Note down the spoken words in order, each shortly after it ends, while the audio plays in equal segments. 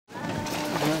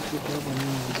Two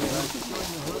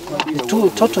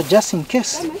total just in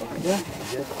case. Yeah.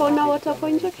 Kuna water for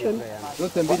injection.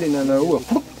 Zote mbili na naua.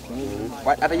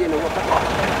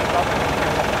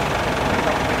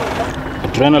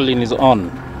 Adrenaline is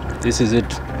on. This is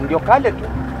it.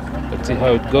 Let's see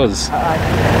how it goes.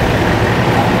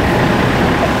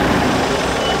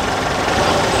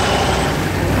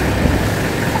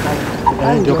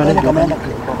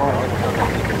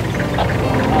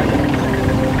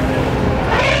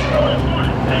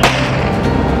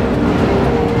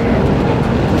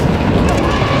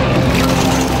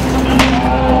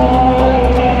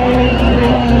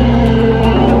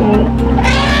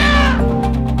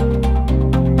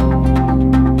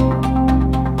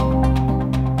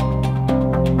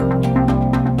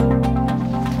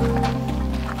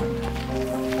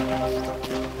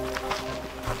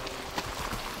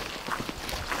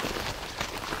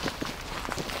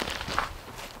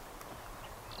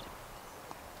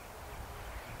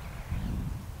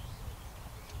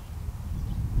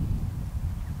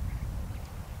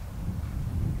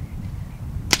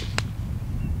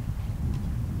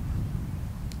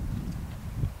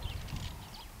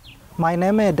 My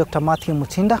name is Dr. Matthew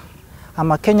Mutinda.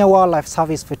 I'm a Kenya Wildlife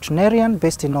Service veterinarian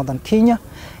based in northern Kenya,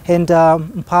 and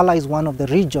Mpala is one of the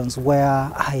regions where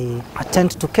I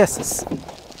attend to cases.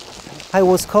 I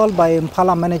was called by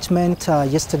Mpala management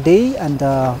yesterday, and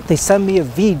they sent me a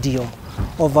video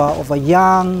of a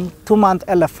young 2-month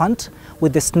elephant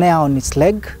with a snare on its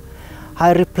leg.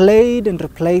 I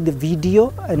replayed the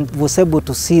video and was able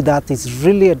to see that it's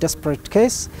really a desperate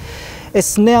case. A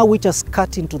snare which has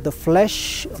cut into the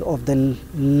flesh of the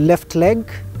left leg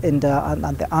and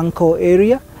the ankle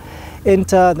area, and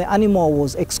the animal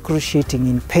was excruciating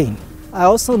in pain. I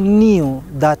also knew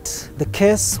that the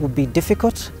case would be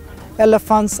difficult.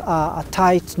 Elephants are a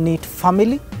tight-knit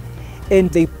family, and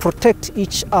they protect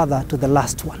each other to the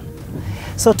last one.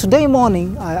 So today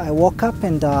morning, I woke up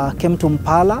and came to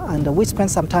Mpala, and we spent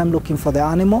some time looking for the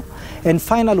animal, and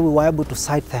finally we were able to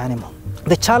sight the animal.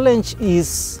 The challenge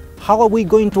is, how are we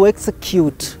going to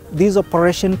execute this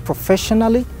operation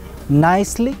professionally,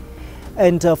 nicely,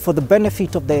 and for the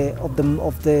benefit of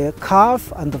the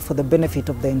calf and for the benefit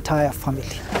of the entire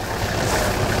family?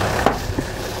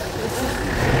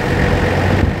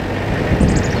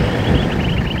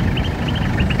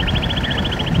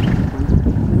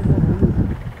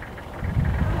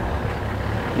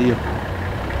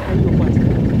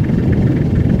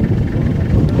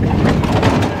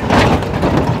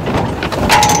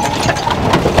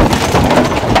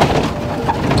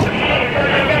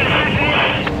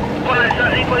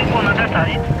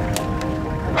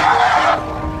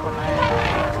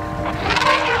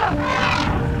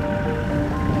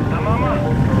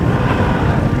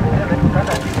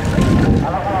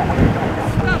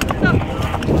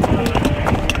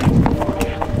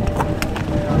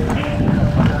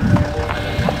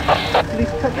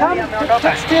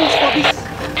 Take stills for this.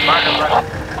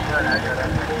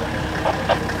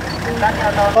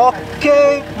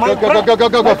 Okay, my brother,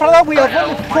 we have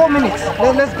only 4 minutes.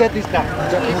 Let's get this done.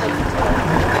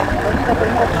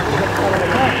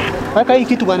 Weka hii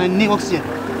kitu bwana ni oxygen.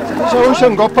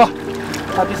 Sio ngopa.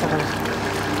 Kabisa kabisa.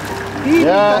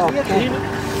 Yeah. Okay.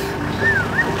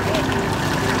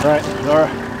 Right, Laura.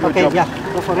 Okay, yeah,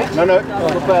 go for it. No,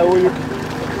 ngopa huyu.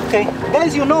 Okay,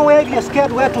 guys, you know where you're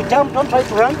scared where to jump. Don't try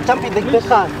to run. Jump in the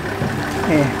car.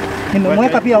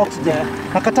 Nimemweka pia oxygen.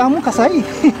 Nakatamuka sahi.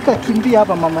 Kakimbia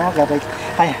hapa mama wake hapa.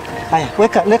 Haya,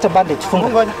 weka, leta bandage.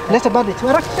 Funga. Leta bandage.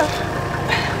 Harakisha.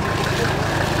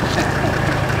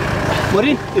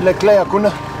 Morin, ile clay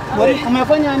hakuna. Morin,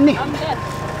 umefanya nini?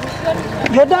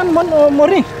 You're done,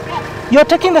 Morin. You're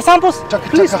taking the samples?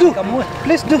 Please do.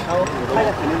 Please do.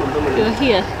 You're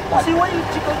here.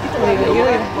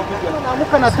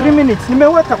 Namuka na 3 minutes.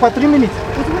 Nimeweka kwa 3 minutes.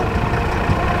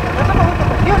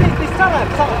 Hiyo ni standard.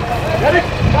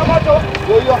 Kama moto.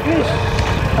 Yo finish.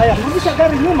 Haya, rudisha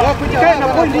gari nyuma. Kae na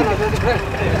point hivi.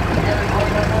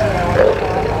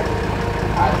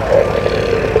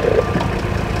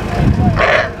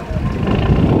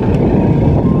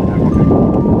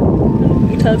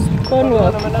 It has gone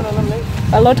well.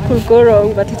 A lot could go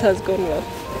wrong, but it has gone well.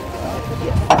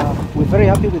 We're very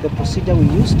happy with the procedure we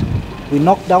used. We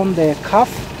knocked down the calf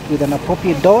with an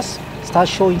appropriate dose, start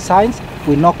showing signs.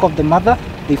 We knock off the mother,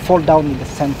 they fall down in the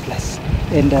same place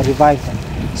and revive them.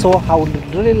 So I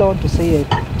would really want to say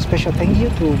a special thank you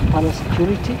to Mpala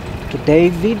Security, to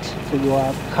David for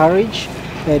your courage,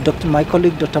 my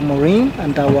colleague Dr. Maureen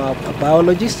and our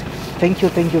biologist. Thank you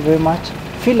very much.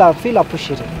 Feel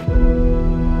appreciated.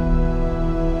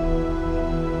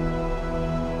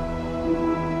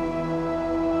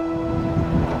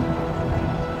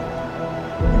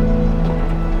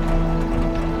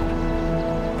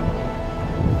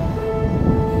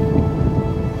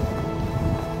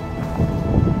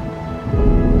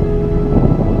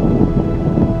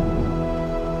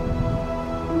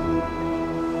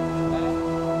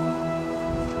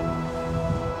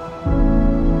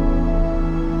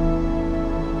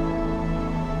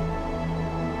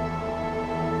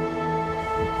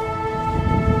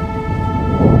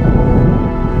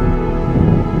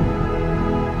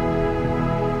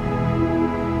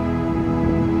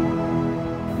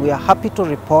 we are happy to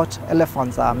report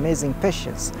elephants are amazing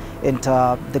patients, and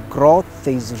the growth,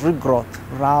 there is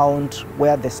regrowth around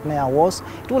where the snare was.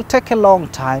 It will take a long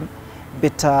time,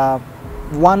 but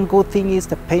one good thing is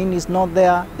the pain is not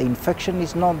there, the infection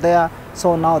is not there,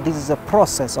 so now this is a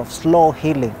process of slow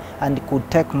healing and it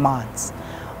could take months.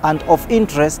 And of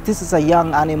interest, this is a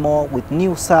young animal with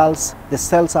new cells. The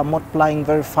cells are multiplying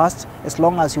very fast. As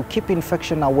long as you keep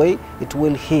infection away, it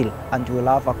will heal and you will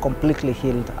have a completely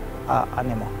healed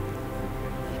animal.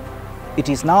 It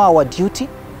is now our duty,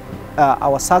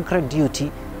 our sacred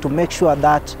duty, to make sure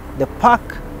that the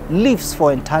park lives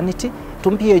for eternity,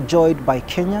 to be enjoyed by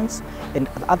Kenyans and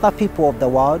other people of the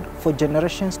world for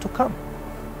generations to come.